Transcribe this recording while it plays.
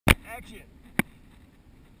action.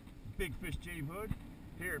 Big Fish Jave Hood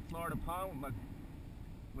here at Florida Pond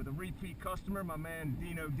with a repeat customer, my man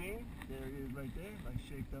Dino Dean. There he is right there, like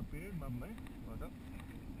shaped up here, my man. What's up?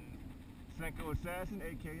 Senko Assassin,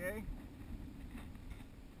 aka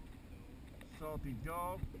Salty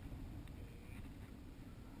Dog.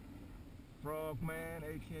 Frogman,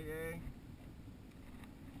 aka,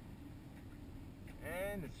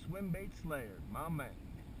 and the Swimbait Slayer, my man.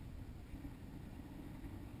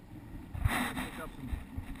 Pick up some.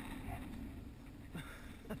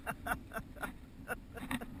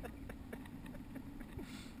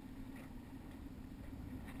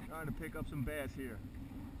 Trying to pick up some bass here.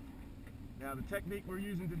 Now the technique we're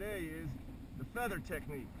using today is the feather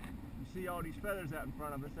technique. You see all these feathers out in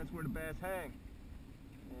front of us, that's where the bass hang.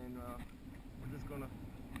 And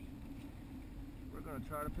we're gonna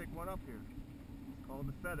try to pick one up here. It's called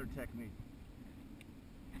the feather technique.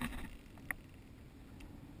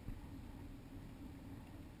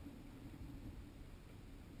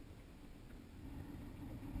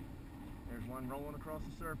 There's one rolling across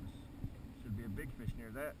the surface. Should be a big fish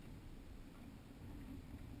near that.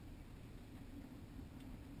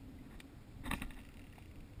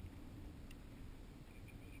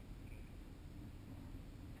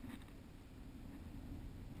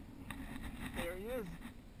 There he is.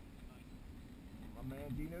 My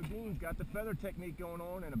man Dino Dean's got the feather technique going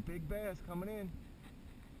on and a big bass coming in.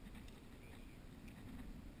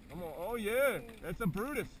 Come on. Oh yeah, that's a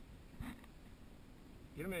Brutus.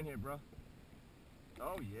 Get him in here, bro.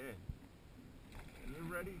 Oh yeah. When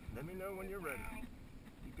you're ready, let me know when you're ready.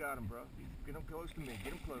 You got him, bro. Get him close to me.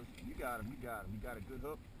 Get him close. You got him. You got him. You got a good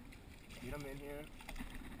hook. Get him in here.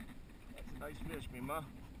 That's a nice fish,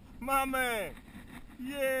 my man.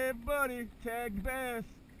 Yeah, buddy. Tagged bass.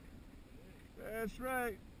 That's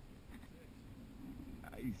right.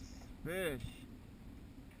 Nice fish.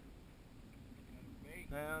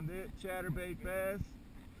 Found it. Chatterbait bass.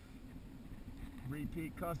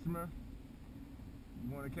 Repeat customer.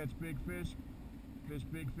 You want to catch big fish? Fish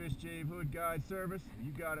Big Fish Jave Hood Guide Service.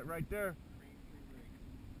 You got it right there.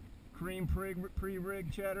 Cream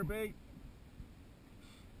pre-rig chatterbait.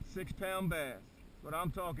 6-pound bass. That's what I'm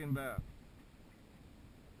talking about.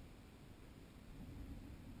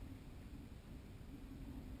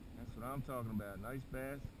 That's what I'm talking about. Nice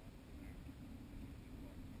bass.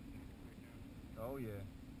 Oh yeah.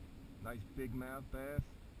 Nice big mouth bass.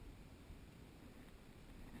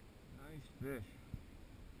 Nice fish.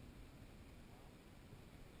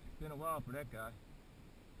 It's been a while for that guy.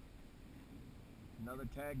 Another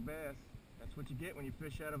tagged bass. That's what you get when you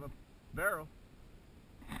fish out of a barrel.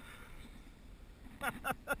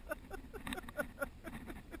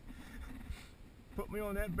 Put me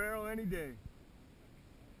on that barrel any day.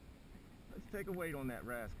 Let's take a weight on that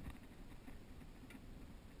rascal.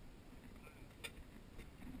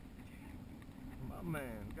 My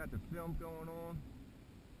man, got the film going on.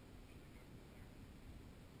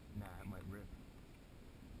 Nah, it might rip.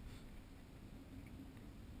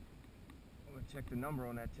 I'm gonna check the number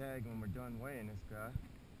on that tag when we're done weighing this guy.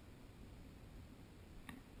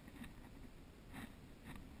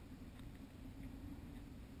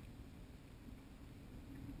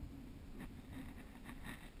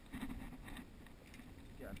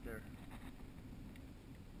 Got there.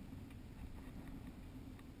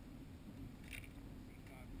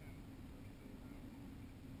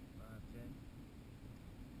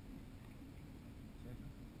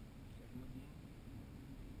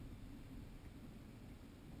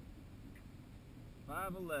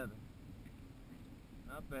 $5.11.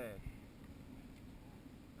 Not bad.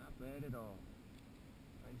 Not bad at all.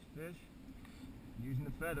 Nice fish. Using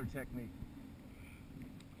the feather technique.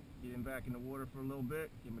 Get him back in the water for a little bit.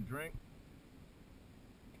 Give him a drink.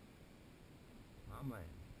 My man.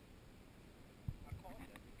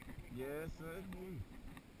 Yes, sir.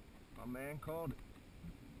 My man called it.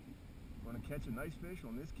 Gonna catch a nice fish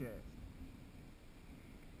on this cast.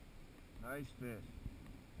 Nice fish.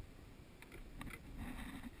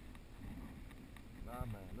 Ah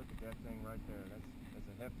man, look at that thing right there. That's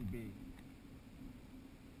a hefty bead.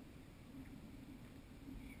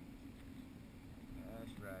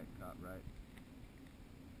 That's right, caught right.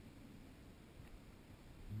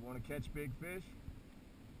 You want to catch big fish?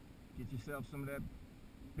 Get yourself some of that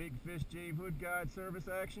Big Fish Jave Hood Guide Service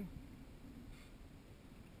action.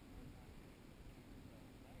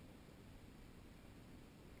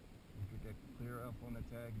 Get that clear up on the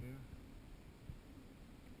tag there.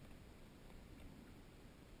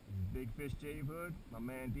 Big Fish Jave Hood, my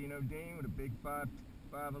man Dino Dean with a big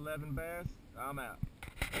 5'11" bass. I'm out.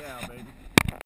 Yeah, baby.